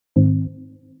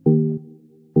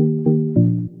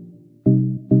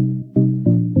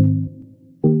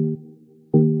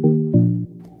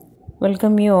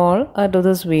Welcome you all to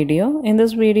this video. In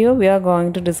this video, we are going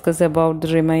to discuss about the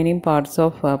remaining parts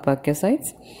of PERQUISITES.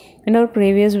 In our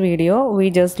previous video,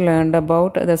 we just learned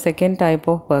about the second type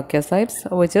of PERQUISITES,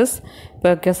 which is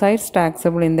PERQUISITES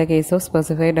taxable in the case of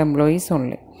specified employees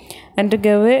only. And to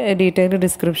give a detailed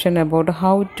description about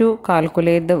how to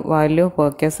calculate the value of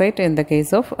PERQUISITE in the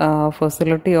case of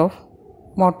facility of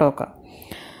motorcar.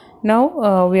 Now,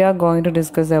 we are going to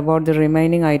discuss about the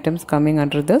remaining items coming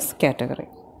under this category.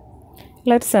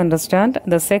 Let's understand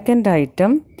the second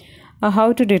item, how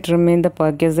to determine the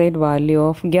perquisite value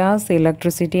of gas,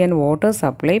 electricity and water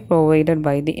supply provided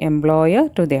by the employer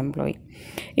to the employee.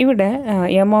 ഇവിടെ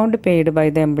amount paid by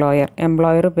the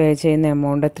employer പേ ചെയ്യുന്ന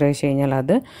amount എത്ര വെച്ച് കഴിഞ്ഞാൽ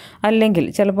അത് അല്ലെങ്കിൽ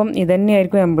ചിലപ്പം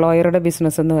ഇതന്നെയായിരിക്കും എംപ്ലോയറുടെ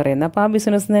business എന്ന് പറയുന്നത്. അപ്പോൾ ആ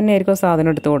ബിസിനസ് തന്നെയായിരിക്കും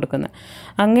സാധനം എടുത്ത് കൊടുക്കുന്നത്.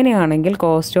 അങ്ങനെയാണെങ്കിൽ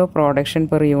കോസ്റ്റ് ഓഫ് പ്രൊഡക്ഷൻ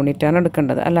പെർ യൂണിറ്റാണ്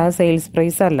എടുക്കേണ്ടത്, അല്ലാതെ സെയിൽസ്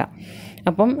പ്രൈസ് അല്ല.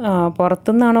 അപ്പം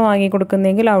പുറത്തുനിന്നാണ്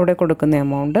വാങ്ങിക്കൊടുക്കുന്നതെങ്കിൽ അവിടെ കൊടുക്കുന്ന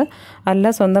എമൗണ്ട്,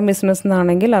 അല്ല സ്വന്തം ബിസിനസ്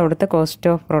നിന്നാണെങ്കിൽ അവിടുത്തെ cost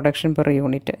of production per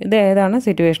unit. ഇത് ഏതാണ്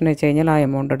സിറ്റുവേഷൻ വെച്ച് കഴിഞ്ഞാൽ ആ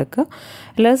എമൗണ്ട് എടുക്കുക.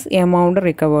 Less amount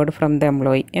recovered from the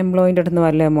എംപ്ലോയിൻ്റെ അടുത്ത് നിന്ന്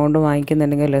വല്ല എമൗണ്ട്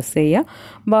വാങ്ങിക്കുന്നുണ്ടെങ്കിൽ ലെസ് ചെയ്യുക.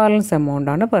 Balance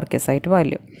എമൗണ്ടാണ് പെർക്വിസൈറ്റ്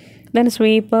value. Then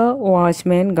sweeper,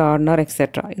 watchman, Gardner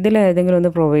etcetera ഇതിലേതെങ്കിലും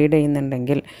ഒന്ന് പ്രൊവൈഡ്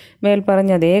ചെയ്യുന്നുണ്ടെങ്കിൽ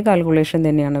മേൽപ്പറഞ്ഞ അതേ കാൽക്കുലേഷൻ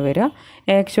തന്നെയാണ് വരിക.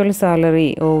 Actual salary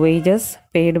oh wages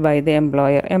paid by the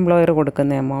employer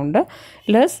കൊടുക്കുന്ന amount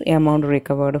less amount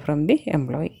recovered from the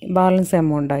employee. Balance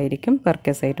amount ആയിരിക്കും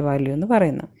പെർക്വിസൈറ്റ് വാല്യൂ എന്ന്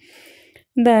പറയുന്നത്.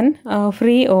 Then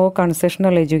free or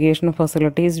concessional education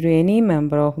facilities to any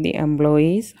member of the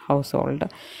employee's household.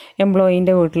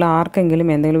 എംപ്ലോയീൻ്റെ വീട്ടിൽ ആർക്കെങ്കിലും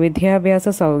എന്തെങ്കിലും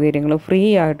വിദ്യാഭ്യാസ സൗകര്യങ്ങൾ free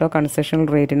ആയിട്ടോ കൺസെഷണൽ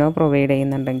റേറ്റിനോ പ്രൊവൈഡ്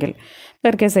ചെയ്യുന്നുണ്ടെങ്കിൽ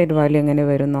പെർക്വിസൈറ്റ് വാല്യൂ എങ്ങനെ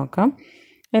വരും നോക്കാം.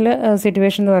 അതിൽ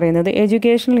സിറ്റുവേഷൻ എന്ന് പറയുന്നത്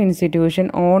educational institution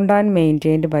owned and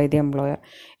maintained by the employer.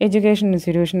 Education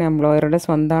institution എംപ്ലോയറുടെ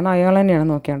സ്വന്തമാണ്, അയാൾ തന്നെയാണ്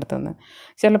നോക്കി നടത്തുന്നത്.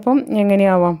 ചിലപ്പം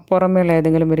എങ്ങനെയാവാം, പുറമേയുള്ള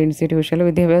ഏതെങ്കിലും ഒരു ഇൻസ്റ്റിറ്റ്യൂഷനിൽ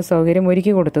വിദ്യാഭ്യാസ സൗകര്യം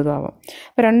ഒരുക്കി കൊടുത്തതാവാം.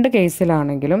 അപ്പോൾ രണ്ട്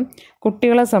കേസിലാണെങ്കിലും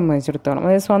കുട്ടികളെ സംബന്ധിച്ചിടത്തോളം,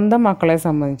 അതായത് സ്വന്തം മക്കളെ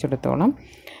സംബന്ധിച്ചിടത്തോളം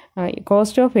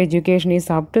cost of education is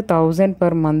up to 1000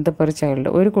 per month per child.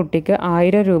 ഒരു കുട്ടിക്ക്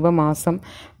 1000 രൂപ മാസം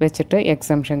വെച്ചിട്ട്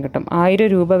എക്സംഷൻ കിട്ടും. 1000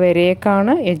 രൂപ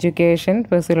വരേക്കാണ് എഡ്യൂക്കേഷൻ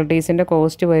ഫെസിലിറ്റീസിൻ്റെ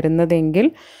കോസ്റ്റ് വരുന്നതെങ്കിൽ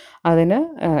അതിന്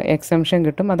എക്സംഷൻ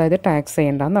കിട്ടും, അതായത് ടാക്സ്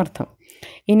ചെയ്യേണ്ടെന്നർത്ഥം.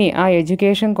 ഇനി ആ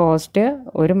എഡ്യൂക്കേഷൻ കോസ്റ്റ്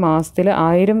ഒരു മാസത്തിൽ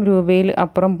 1000 രൂപയിൽ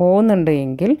അപ്പുറം പോകുന്നുണ്ട്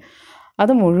എങ്കിൽ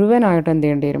അത് മുഴുവനായിട്ട് എന്ത്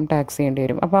ചെയ്യേണ്ടി വരും, ടാക്സ് ചെയ്യേണ്ടി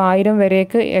വരും. അപ്പോൾ 1000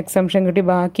 വരേക്ക് എക്സംഷൻ കിട്ടി,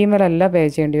 ബാക്കിയുമേലല്ല പേ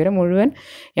ചെയ്യേണ്ടി വരും, മുഴുവൻ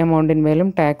എമൗണ്ടിന്മേലും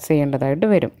ടാക്സ് ചെയ്യേണ്ടതായിട്ട്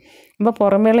വരും. അപ്പോൾ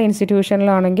പുറമേയുള്ള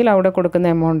ഇൻസ്റ്റിറ്റ്യൂഷനിലാണെങ്കിൽ അവിടെ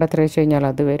കൊടുക്കുന്ന എമൗണ്ട് എത്ര വെച്ച് കഴിഞ്ഞാൽ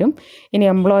അത് വരും. ഇനി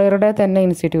എംപ്ലോയറുടെ തന്നെ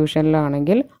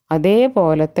ഇൻസ്റ്റിറ്റ്യൂഷനിലാണെങ്കിൽ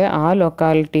അതേപോലത്തെ ആ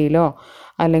ലൊക്കാലിറ്റിയിലോ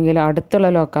അല്ലെങ്കിൽ അടുത്തുള്ള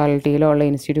ലൊക്കാലിറ്റിയിലോ ഉള്ള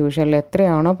ഇൻസ്റ്റിറ്റ്യൂഷനിൽ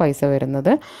എത്രയാണോ പൈസ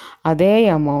വരുന്നത് അതേ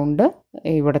എമൗണ്ട്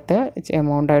ഇവിടുത്തെ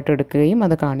എമൗണ്ടായിട്ട് എടുക്കുകയും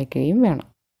അത് കാണിക്കുകയും വേണം.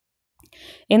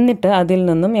 എന്നിട്ട് അതിൽ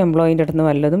നിന്നും എംപ്ലോയിൻ്റെ അടുത്ത് നിന്ന്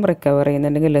വല്ലതും റിക്കവർ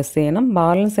ചെയ്യുന്നുണ്ടെങ്കിൽ ലെസ് ചെയ്യണം.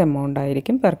 ബാലൻസ് എമൗണ്ട്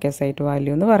ആയിരിക്കും പെർക്വിസൈറ്റ്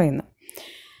വാല്യൂ എന്ന് പറയുന്നത്.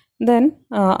 Then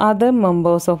other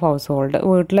members of house hold,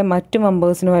 വീട്ടിലെ മറ്റ്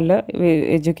മെമ്പേഴ്സിന് വല്ല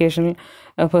എഡ്യൂക്കേഷണൽ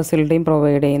ഫെസിലിറ്റിയും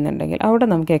പ്രൊവൈഡ് ചെയ്യുന്നുണ്ടെങ്കിൽ അവിടെ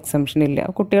നമുക്ക് എക്സംഷൻ ഇല്ല.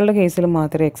 കുട്ടികളുടെ കേസിൽ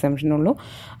മാത്രമേ എക്സംഷൻ ഉള്ളൂ.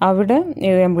 അവിടെ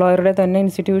എംപ്ലോയറുടെ തന്നെ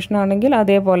ഇൻസ്റ്റിറ്റ്യൂഷൻ ആണെങ്കിൽ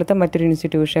അതേപോലത്തെ മറ്റൊരു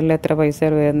ഇൻസ്റ്റിറ്റ്യൂഷനിൽ എത്ര പൈസ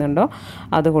വരുന്നുണ്ടോ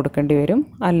അത് കൊടുക്കേണ്ടി വരും.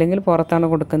 അല്ലെങ്കിൽ പുറത്താണ്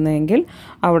കൊടുക്കുന്നതെങ്കിൽ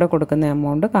അവിടെ കൊടുക്കുന്ന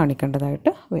എമൗണ്ട്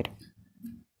കാണിക്കേണ്ടതായിട്ട് വരും.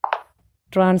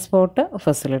 ട്രാൻസ്പോർട്ട്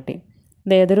ഫെസിലിറ്റി,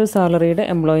 ഇത് ഏതൊരു സാലറിയുടെ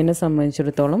എംപ്ലോയിനെ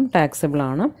സംബന്ധിച്ചിടത്തോളം ടാക്സബിൾ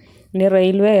ആണ്. ഇനി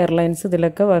റെയിൽവേ, എയർലൈൻസ്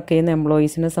ഇതിലൊക്കെ വർക്ക് ചെയ്യുന്ന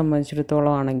എംപ്ലോയീസിനെ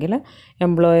സംബന്ധിച്ചിടത്തോളം ആണെങ്കിൽ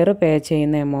എംപ്ലോയർ പേ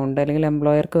ചെയ്യുന്ന എമൗണ്ട് അല്ലെങ്കിൽ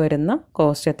എംപ്ലോയർക്ക് വരുന്ന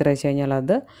കോസ്റ്റ് എത്ര വെച്ച് കഴിഞ്ഞാൽ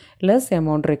അത് less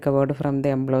amount recovered from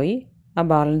the employee, ആ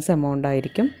ബാലൻസ് എമൗണ്ട്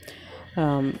ആയിരിക്കും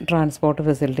ട്രാൻസ്പോർട്ട്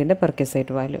ഫെസിലിറ്റീൻ്റെ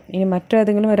പെർക്വിസൈറ്റ് വാല്യൂ. ഇനി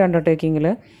മറ്റേതെങ്കിലും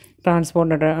ഒരു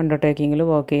ട്രാൻസ്പോർട്ട് അണ്ടർടേക്കിങ്ങിൽ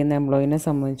വർക്ക് ചെയ്യുന്ന എംപ്ലോയിനെ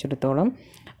സംബന്ധിച്ചിടത്തോളം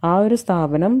ആ ഒരു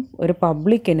സ്ഥാപനം ഒരു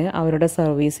പബ്ലിക്കിന് അവരുടെ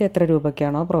സർവീസ് എത്ര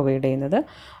രൂപയ്ക്കാണോ പ്രൊവൈഡ് ചെയ്യുന്നത്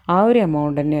ആ ഒരു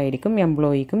എമൗണ്ട് തന്നെ ആയിരിക്കും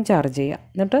എംപ്ലോയിക്കും ചാർജ് ചെയ്യുക.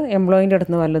 എന്നിട്ട് എംപ്ലോയിൻ്റെ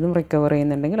അടുത്ത് നിന്ന് വല്ലതും റിക്കവർ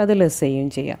ചെയ്യുന്നുണ്ടെങ്കിൽ അത് ലെസ് ചെയ്യുകയും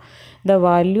ചെയ്യുക. The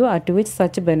value at which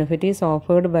such benefit is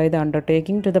offered by the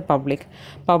undertaking to the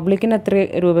പബ്ലിക്കിന് എത്ര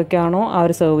രൂപയ്ക്കാണോ ആ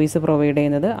ഒരു സർവീസ് പ്രൊവൈഡ്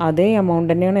ചെയ്യുന്നത് അതേ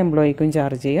എമൗണ്ട് തന്നെയാണ് എംപ്ലോയിക്കും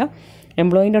ചാർജ് ചെയ്യുക.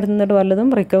 എംപ്ലോയിൻ്റെ അടുത്ത് നിന്നിട്ട് വല്ലതും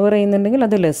റിക്കവർ ചെയ്യുന്നുണ്ടെങ്കിൽ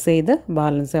അത് ലെസ് ചെയ്ത്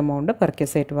ബാലൻസ് എമൗണ്ട്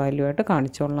പെർക്വിസൈറ്റ് വാല്യൂ ആയിട്ട്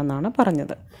കാണിച്ചോളണം എന്നാണ്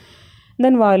പറഞ്ഞത്.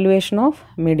 Then valuation of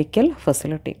medical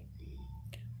facility,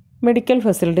 medical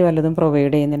facility വല്ലതും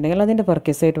പ്രൊവൈഡ് ചെയ്യുന്നുണ്ടെങ്കിൽ അതിൻ്റെ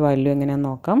പെർക്വിസൈറ്റ് വാല്യൂ എങ്ങനെയാണെന്ന്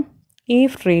നോക്കാം.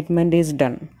 If treatment is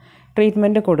done,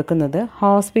 treatment കൊടുക്കുന്നത്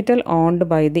ഹോസ്പിറ്റൽ ഓൺഡ്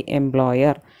ബൈ ദി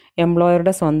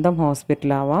എംപ്ലോയറുടെ സ്വന്തം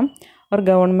ഹോസ്പിറ്റലാവാം, ഒരു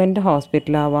ഗവൺമെൻറ്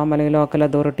ഹോസ്പിറ്റലാവാം, അല്ലെങ്കിൽ ലോക്കൽ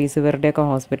അതോറിറ്റീസ് ഇവരുടെയൊക്കെ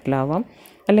ഹോസ്പിറ്റലാവാം,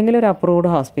 അല്ലെങ്കിൽ ഒരു approved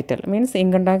hospital means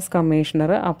income tax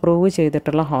commissioner approve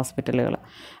ചെയ്തിട്ടുള്ള ഹോസ്പിറ്റലുകൾ.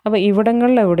 അപ്പോൾ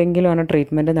ഇവിടങ്ങളിൽ എവിടെയെങ്കിലുമാണ്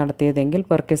ട്രീറ്റ്മെൻറ്റ് നടത്തിയതെങ്കിൽ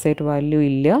പെർക്വിസൈറ്റ് വാല്യൂ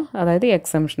ഇല്ല, അതായത്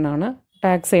എക്സംഷനാണ്,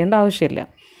 ടാക്സ് ചെയ്യേണ്ട ആവശ്യമില്ല.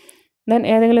 ദെൻ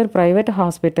ഏതെങ്കിലും ഒരു പ്രൈവറ്റ്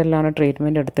ഹോസ്പിറ്റലിലാണ്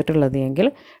ട്രീറ്റ്മെൻറ്റ് എടുത്തിട്ടുള്ളത് എങ്കിൽ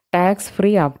ടാക്സ്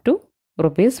ഫ്രീ അപ് ടു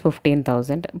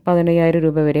 ₹15,000 15,000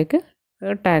 രൂപ വരേക്ക്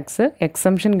ടാക്സ്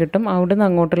എക്സംഷൻ കിട്ടും. അവിടുന്ന്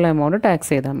അങ്ങോട്ടുള്ള എമൗണ്ട്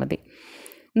ടാക്സ് ചെയ്താൽ മതി.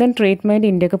 ദെൻ ട്രീറ്റ്മെൻറ്റ്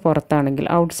ഇന്ത്യക്ക് പുറത്താണെങ്കിൽ,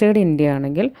 ഔട്ട്സൈഡ് ഇന്ത്യ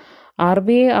ആണെങ്കിൽ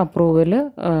RBI അപ്രൂവൽ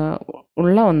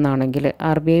ഉള്ള ഒന്നാണെങ്കിൽ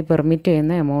RBI പെർമിറ്റ്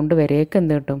ചെയ്യുന്ന എമൗണ്ട് വരേക്ക്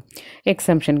എന്ത് കിട്ടും,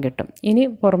 എക്സംഷൻ കിട്ടും. ഇനി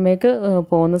പുറമേക്ക്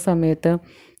പോകുന്ന സമയത്ത്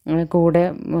കൂടെ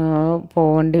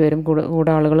പോകേണ്ടി വരും,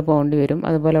 കൂടെ ആളുകൾ പോകേണ്ടി വരും,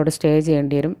 അതുപോലെ അവിടെ സ്റ്റേ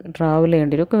ചെയ്യേണ്ടി വരും, ട്രാവൽ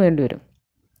ചെയ്യേണ്ടി വരും, ഒക്കെ വേണ്ടി വരും.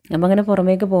 അപ്പം അങ്ങനെ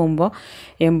പുറമേക്ക് പോകുമ്പോൾ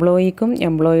എംപ്ലോയിക്കും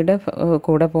എംപ്ലോയിയുടെ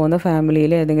കൂടെ പോകുന്ന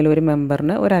ഫാമിലിയിലെ ഏതെങ്കിലും ഒരു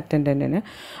മെമ്പറിന്, ഒരു അറ്റൻഡൻറ്റിന്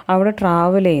അവിടെ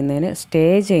ട്രാവൽ ചെയ്യുന്നതിന് സ്റ്റേ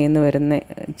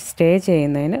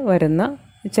ചെയ്യുന്നതിന് വരുന്ന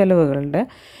ചിലവുകളുടെ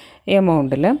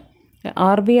എമൗണ്ടിൽ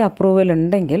RBI അപ്രൂവൽ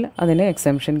ഉണ്ടെങ്കിൽ അതിന്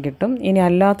എക്സംഷൻ കിട്ടും. ഇനി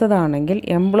അല്ലാത്തതാണെങ്കിൽ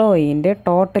എംപ്ലോയീൻ്റെ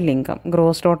total income,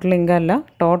 gross total income അല്ല,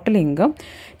 ടോട്ടൽ ഇൻകം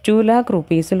 2 lakh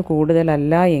rupees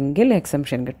കൂടുതലല്ല എങ്കിൽ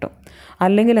എക്സംഷൻ കിട്ടും.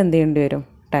 അല്ലെങ്കിൽ എന്ത് ചെയ്യേണ്ടി വരും,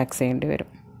 ടാക്സ് ചെയ്യേണ്ടി വരും.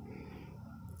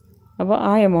 അപ്പോൾ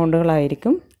ആ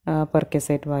എമൗണ്ടുകളായിരിക്കും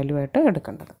പെർക്വിസൈറ്റ് വാല്യൂ ആയിട്ട്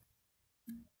എടുക്കേണ്ടത്.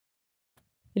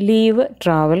 Leave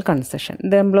travel concession.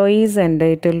 The employee is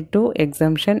entitled to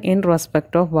exemption in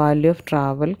respect of value of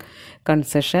travel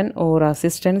concession or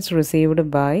assistance received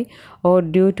by or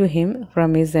due to him from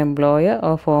his employer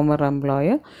or former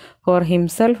employer for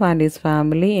himself and his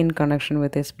family in connection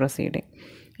with his proceeding.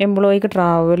 എംപ്ലോയിക്ക്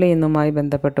travel ചെയ്യുന്നതുമായി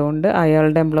ബന്ധപ്പെട്ടുകൊണ്ട്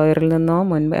അയാളുടെ എംപ്ലോയറിൽ നിന്നോ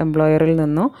മുൻ എംപ്ലോയറിൽ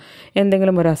നിന്നോ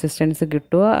എന്തെങ്കിലും ഒരു assistance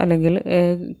കിട്ടുക അല്ലെങ്കിൽ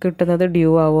കിട്ടുന്നത്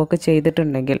ഡ്യൂ ആവുകയൊക്കെ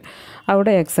ചെയ്തിട്ടുണ്ടെങ്കിൽ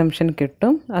അവിടെ എക്സംഷൻ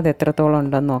കിട്ടും. അത് എത്രത്തോളം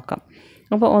ഉണ്ടെന്ന് നോക്കാം.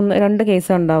 അപ്പോൾ 2 കേസ്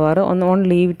ഉണ്ടാവാറ്. ഒന്ന്, on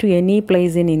leave to any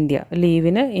place in India,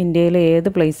 ലീവിന് ഇന്ത്യയിലെ ഏത്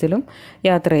പ്ലേസിലും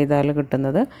യാത്ര ചെയ്താൽ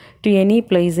കിട്ടുന്നത്. To any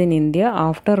place in India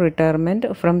after retirement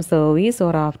from service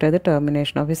or after the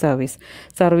termination of the service.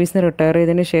 സർവീസിന് റിട്ടയർ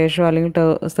ചെയ്തതിന് ശേഷം അല്ലെങ്കിൽ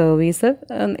സർവീസ്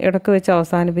ഇടയ്ക്ക് വെച്ച്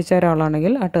അവസാനിപ്പിച്ച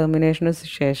ഒരാളാണെങ്കിൽ ആ ടെർമിനേഷന്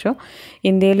ശേഷം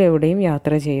ഇന്ത്യയിൽ എവിടെയും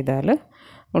യാത്ര ചെയ്താൽ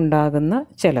ഉണ്ടാകുന്ന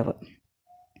ചിലവ്.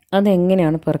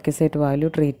 അതെങ്ങനെയാണ് പെർക്വിസൈറ്റ്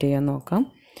വാല്യൂ ട്രീറ്റ് ചെയ്യാൻ നോക്കാം.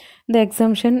 The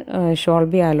exemption shawl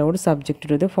be allowed subject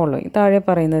to the following. താഴെ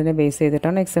പറയുന്നതിനെ ബേസ്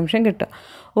ചെയ്തിട്ടാണ് എക്സംഷൻ കിട്ടുക.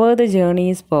 Where the journey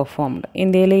is performed.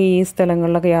 ഇന്ത്യയിലെ ഈ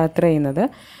സ്ഥലങ്ങളിലൊക്കെ യാത്ര ചെയ്യുന്നത്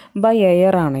ബൈ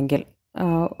എയർ ആണെങ്കിൽ,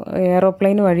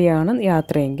 എയറോപ്ലെയിൻ വഴിയാണ്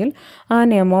യാത്രയെങ്കിൽ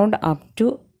an amount up to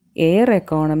air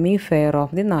economy fair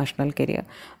of the national career.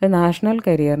 National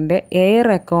കരിയറിൻ്റെ air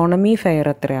economy fair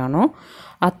എത്രയാണോ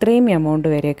അത്രയും എമൗണ്ട്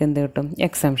വരെയൊക്കെ എന്ത് കിട്ടും,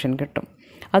 എക്സംഷൻ കിട്ടും.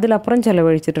 അതിലപ്പുറം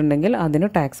ചിലവഴിച്ചിട്ടുണ്ടെങ്കിൽ അതിന്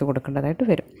ടാക്സ് കൊടുക്കേണ്ടതായിട്ട്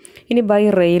വരും. ഇനി ബൈ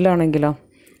റെയിലാണെങ്കിലോ,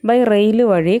 ബൈ റെയിൽ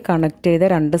വഴി കണക്ട് ചെയ്ത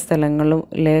 2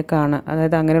 സ്ഥലങ്ങളിലേക്കാണ്,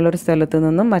 അതായത് അങ്ങനെയുള്ളൊരു സ്ഥലത്ത്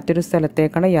നിന്നും മറ്റൊരു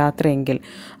സ്ഥലത്തേക്കാണ് യാത്രയെങ്കിൽ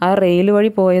ആ റെയിൽ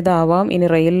വഴി പോയതാവാം. ഇനി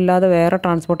റെയിലില്ലാതെ വേറെ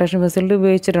ട്രാൻസ്പോർട്ടേഷൻ ഫെസിലിറ്റി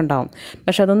ഉപയോഗിച്ചിട്ടുണ്ടാവും.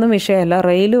 പക്ഷെ അതൊന്നും വിഷയമല്ല.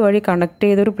 റെയിൽ വഴി കണക്ട്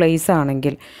ചെയ്തൊരു പ്ലേസ്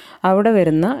ആണെങ്കിൽ അവിടെ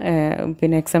വരുന്ന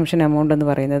പിന്നെ എക്സംഷൻ എമൗണ്ട് എന്ന്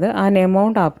പറയുന്നത് an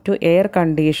amount up to air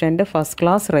conditioned first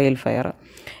class rail fair.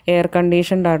 Air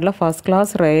conditioned ആയിട്ടുള്ള ഫസ്റ്റ്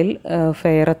ക്ലാസ് റെയിൽ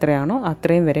ഫെയർ എത്രയാണോ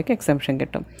അത്രയും വരെയൊക്കെ എക്സംഷൻ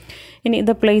കിട്ടും. ഇനി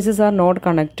the places are not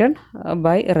connected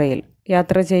by rail.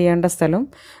 യാത്ര ചെയ്യേണ്ട സ്ഥലവും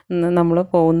നമ്മൾ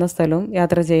പോകുന്ന സ്ഥലവും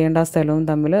യാത്ര ചെയ്യേണ്ട സ്ഥലവും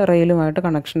തമ്മിൽ റെയിലുമായിട്ട്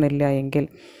കണക്ഷൻ ഇല്ല എങ്കിൽ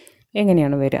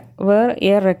എങ്ങനെയാണ് വരിക? Where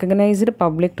A recognised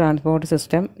public transport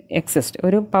system exist.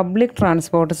 ഒരു പബ്ലിക്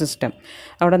ട്രാൻസ്പോർട്ട് സിസ്റ്റം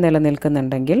അവിടെ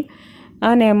നിലനിൽക്കുന്നുണ്ടെങ്കിൽ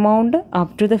an amount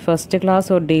up to the first class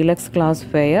or deluxe class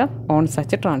fair on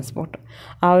such transport.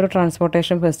 ആ ഒരു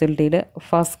ട്രാൻസ്പോർട്ടേഷൻ ഫെസിലിറ്റിയിൽ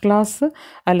ഫസ്റ്റ് ക്ലാസ്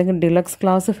അല്ലെങ്കിൽ ഡിലക്സ്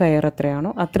ക്ലാസ് ഫെയർ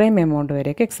എത്രയാണോ അത്രയും എമൗണ്ട്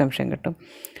വരെയൊക്കെ exemption കിട്ടും.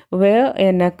 Where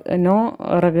no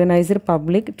recognised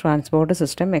public transport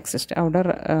system exist. അവിടെ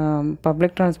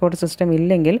public transport system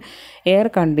ഇല്ലെങ്കിൽ air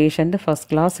conditioned first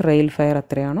class rail fair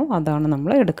എത്രയാണോ അതാണ്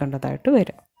നമ്മൾ എടുക്കേണ്ടതായിട്ട്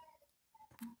വരിക.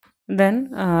 Then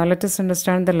let us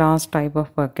understand the last type of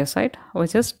perquisite,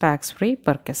 which is tax-free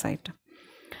perquisite.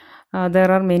 There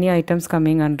are many items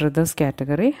coming under this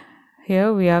category. Here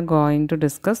we are going to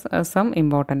discuss some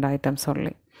important items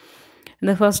only.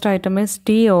 The first item is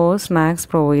tea or snacks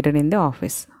provided in the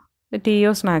office. The tea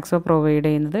or snacks provide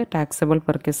ചെയ്യുന്നത് taxable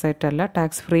perquisite അല്ല,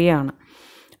 tax free ആണ്.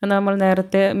 നമ്മൾ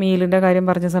നേരത്തെ മീലിൻ്റെ കാര്യം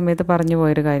പറഞ്ഞ സമയത്ത് പറഞ്ഞു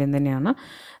പോയൊരു കാര്യം തന്നെയാണ്.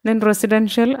 Then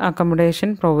residential accommodation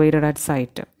provided at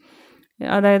site.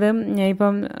 അതായത്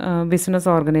ഇപ്പം ബിസിനസ്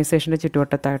ഓർഗനൈസേഷൻ്റെ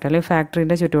ചുറ്റുവട്ടത്തായിട്ട് അല്ലെങ്കിൽ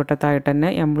ഫാക്ടറിൻ്റെ ചുറ്റുവട്ടത്തായിട്ട് തന്നെ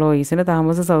എംപ്ലോയീസിന്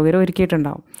താമസ സൗകര്യം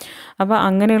ഒരുക്കിയിട്ടുണ്ടാവും. അപ്പോൾ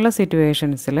അങ്ങനെയുള്ള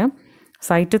സിറ്റുവേഷൻസിൽ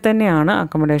സൈറ്റിൽ തന്നെയാണ്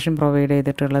അക്കോമഡേഷൻ പ്രൊവൈഡ്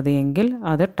ചെയ്തിട്ടുള്ളത് എങ്കിൽ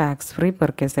അത് ടാക്സ് ഫ്രീ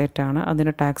പെർക്വിസൈറ്റ് ആണ്.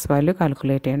 അതിന് ടാക്സ് വാല്യൂ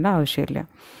കാൽക്കുലേറ്റ് ചെയ്യേണ്ട ആവശ്യമില്ല.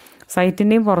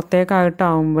 സൈറ്റിൻ്റെയും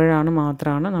പുറത്തേക്കായിട്ടാവുമ്പോഴാണ്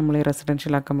മാത്രമാണ് നമ്മൾ ഈ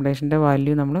റെസിഡൻഷ്യൽ അക്കോമഡേഷൻ്റെ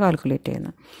വാല്യൂ നമ്മൾ കാൽക്കുലേറ്റ്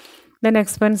ചെയ്യുന്നത്. Then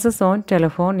expenses on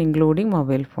telephone including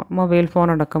mobile phone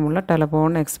അടക്കമുള്ള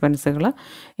ടെലിഫോൺ എക്സ്പെൻസുകൾ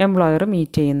എംപ്ലോയർ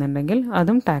മീറ്റ് ചെയ്യുന്നുണ്ടെങ്കിൽ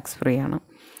അതും ടാക്സ് ഫ്രീ ആണ്.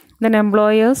 Then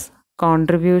employers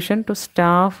contribution to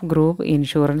staff group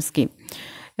insurance scheme.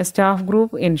 Staff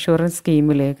group insurance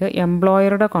സ്കീമിലേക്ക്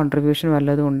എംപ്ലോയറുടെ contribution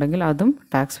വല്ലതും ഉണ്ടെങ്കിൽ അതും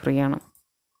ടാക്സ് ഫ്രീ ആണ്.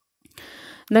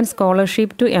 Then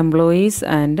scholarship to employees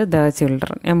and the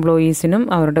children, എംപ്ലോയീസിനും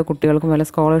അവരുടെ കുട്ടികൾക്കും വല്ല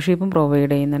സ്കോളർഷിപ്പും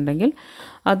പ്രൊവൈഡ് ചെയ്യുന്നുണ്ടെങ്കിൽ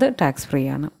അത് ടാക്സ് ഫ്രീ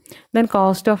ആണ്. Then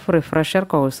cost of refresher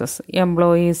courses,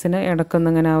 എംപ്ലോയീസിന്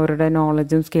ഇടയ്ക്കൊന്നിങ്ങനെ അവരുടെ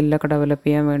നോളജും സ്കില്ലൊക്കെ ഡെവലപ്പ്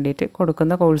ചെയ്യാൻ വേണ്ടിയിട്ട്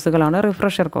കൊടുക്കുന്ന കോഴ്സുകളാണ്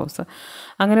റിഫ്രഷർ കോഴ്സ്.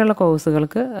 അങ്ങനെയുള്ള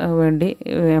കോഴ്സുകൾക്ക് വേണ്ടി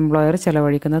എംപ്ലോയർ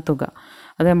ചിലവഴിക്കുന്ന തുക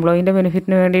അത് എംപ്ലോയീൻ്റെ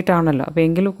ബെനിഫിറ്റിന് വേണ്ടിയിട്ടാണല്ലോ, അപ്പോൾ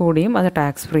എങ്കിൽ കൂടിയും അത്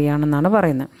ടാക്സ് ഫ്രീ ആണെന്നാണ്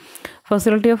പറയുന്നത്.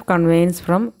 Facility of conveyance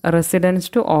from residence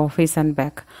to office and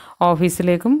back,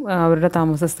 ഓഫീസിലേക്കും അവരുടെ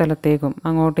താമസ സ്ഥലത്തേക്കും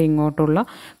അങ്ങോട്ടും ഇങ്ങോട്ടുള്ള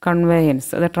കൺവേയൻസ്,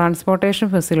 അത് ട്രാൻസ്പോർട്ടേഷൻ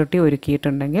ഫെസിലിറ്റി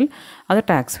ഒരുക്കിയിട്ടുണ്ടെങ്കിൽ അത്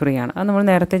ടാക്സ് ഫ്രീ ആണ്. അത് നമ്മൾ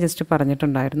നേരത്തെ ജസ്റ്റ്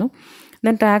പറഞ്ഞിട്ടുണ്ടായിരുന്നു.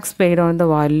 Then tax paid on the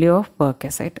value of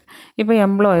പെർക്വിസൈറ്റ്, ഇപ്പോൾ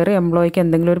എംപ്ലോയിക്ക്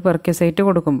എന്തെങ്കിലും ഒരു പെർക്വിസൈറ്റ്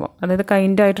കൊടുക്കുമ്പോൾ, അതായത്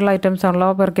കൈൻഡ് ആയിട്ടുള്ള ഐറ്റംസ് ആണല്ലോ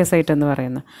പെർക്വിസൈറ്റ് എന്ന്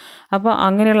പറയുന്നത്. അപ്പോൾ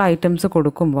അങ്ങനെയുള്ള ഐറ്റംസ്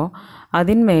കൊടുക്കുമ്പോൾ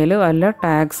അതിന്മേൽ വല്ല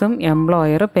ടാക്സും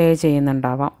എംപ്ലോയർ പേ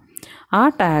ചെയ്യുന്നുണ്ടാവാം. ആ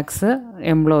ടാക്സ്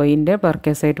എംപ്ലോയീൻ്റെ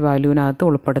പെർക്വിസൈറ്റ് വാല്യൂവിനകത്ത്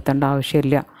ഉൾപ്പെടുത്തേണ്ട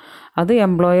ആവശ്യമില്ല. അത്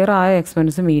എംപ്ലോയർ ആ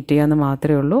എക്സ്പെൻസ് മീറ്റ് ചെയ്യാമെന്ന്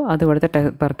മാത്രമേ ഉള്ളൂ. അത് ഇവിടുത്തെ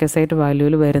പെർക്വിസൈറ്റ്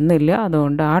വാല്യൂവിൽ വരുന്നില്ല.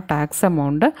 അതുകൊണ്ട് ആ ടാക്സ്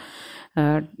എമൗണ്ട്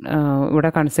ഇവിടെ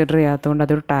കൺസിഡർ ചെയ്യാത്തതുകൊണ്ട്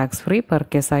അതൊരു ടാക്സ് ഫ്രീ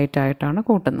പെർക്വിസൈറ്റ് ആയിട്ടാണ്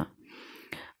കൂട്ടുന്നത്.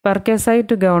 പെർക്വിസൈറ്റ്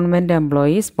to government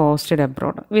employees posted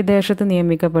abroad, വിദേശത്ത്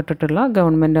നിയമിക്കപ്പെട്ടിട്ടുള്ള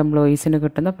ഗവൺമെൻറ് എംപ്ലോയീസിന്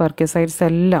കിട്ടുന്ന പെർക്വിസൈറ്റ്സ്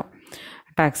എല്ലാം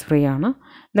ടാക്സ് ഫ്രീ ആണ്.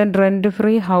 Then rent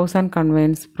free house and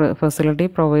conveyance facility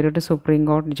provide to supreme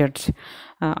കോടതി ജഡ്ജ്,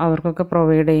 അവർക്കൊക്കെ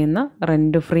പ്രൊവൈഡ് ചെയ്യുന്ന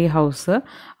റെൻറ്റ് ഫ്രീ ഹൗസ്,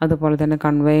 അതുപോലെ തന്നെ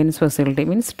conveyance facility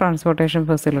means transportation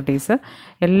facilities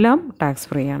എല്ലാം ടാക്സ്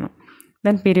ഫ്രീ ആണ്.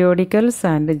 Then periodicals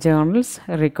and journals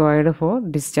required for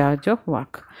discharge of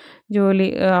work, ജോലി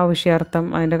ആവശ്യാർത്ഥം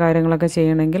അതിൻ്റെ കാര്യങ്ങളൊക്കെ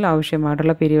ചെയ്യണമെങ്കിൽ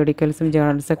ആവശ്യമായിട്ടുള്ള പീരിയോഡിക്കൽസും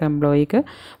ജേർണൽസൊക്കെ എംപ്ലോയിക്ക്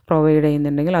പ്രൊവൈഡ്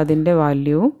ചെയ്യുന്നുണ്ടെങ്കിൽ അതിൻ്റെ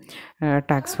വാല്യൂവും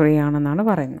ടാക്സ് ഫ്രീ ആണെന്നാണ്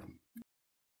പറയുന്നത്.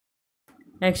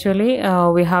 Actually,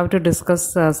 we have to discuss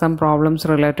some problems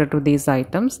related to these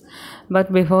items, but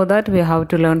before that we have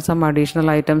to learn some additional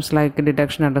items like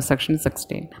deduction under section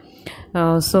 16.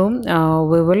 So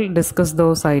we will discuss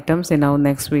those items in our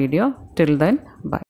next video. Till then, bye.